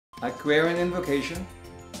Aquarian Invocation,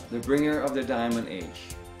 the bringer of the Diamond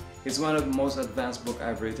Age. It's one of the most advanced books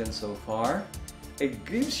I've written so far. It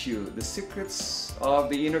gives you the secrets of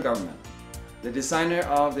the inner government, the designer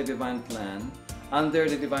of the divine plan under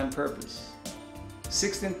the divine purpose.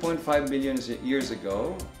 16.5 million years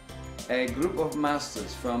ago, a group of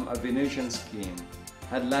masters from a Venusian scheme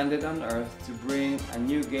had landed on Earth to bring a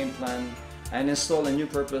new game plan and install a new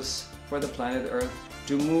purpose for the planet Earth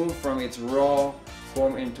to move from its raw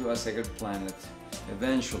form into a sacred planet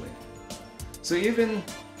eventually. So even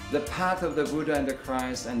the path of the Buddha and the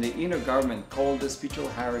Christ and the inner government called the spiritual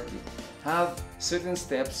hierarchy have certain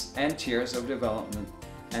steps and tiers of development.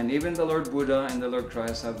 And even the Lord Buddha and the Lord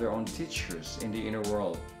Christ have their own teachers in the inner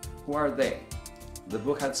world. Who are they? The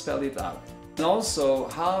book had spelled it out. And also,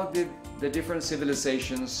 how did the different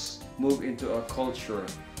civilizations move into a culture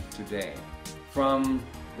today? From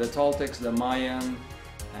the Toltecs, the Mayan,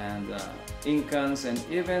 and Incans, and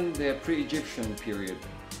even the pre-Egyptian period.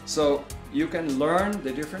 So you can learn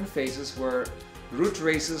the different phases where root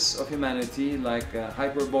races of humanity like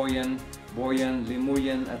Hyperborean, Borean,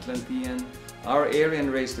 Lemurian, Atlantean, our Aryan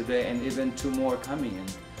race today, and even two more coming in,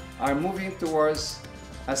 are moving towards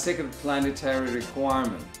a sacred planetary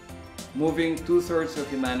requirement, moving 2/3 of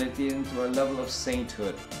humanity into a level of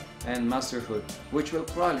sainthood and masterhood, which will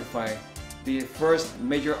qualify the first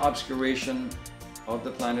major obscuration of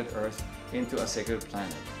the planet Earth into a sacred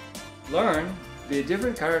planet. Learn the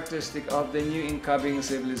different characteristic of the new incoming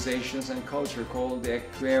civilizations and culture called the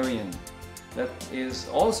Aquarian, that is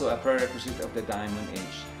also a prerequisite of the Diamond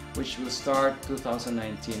Age, which will start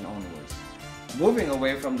 2019 onwards. Moving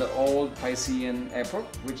away from the old Piscean epoch,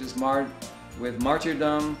 which is marred with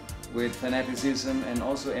martyrdom, with fanaticism, and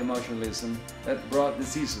also emotionalism that brought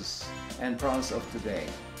diseases and problems of today.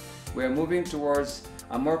 We are moving towards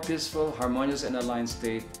a more peaceful, harmonious, and aligned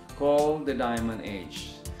state called the Diamond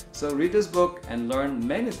Age. So read this book and learn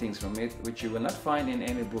many things from it which you will not find in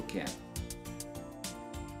any book yet.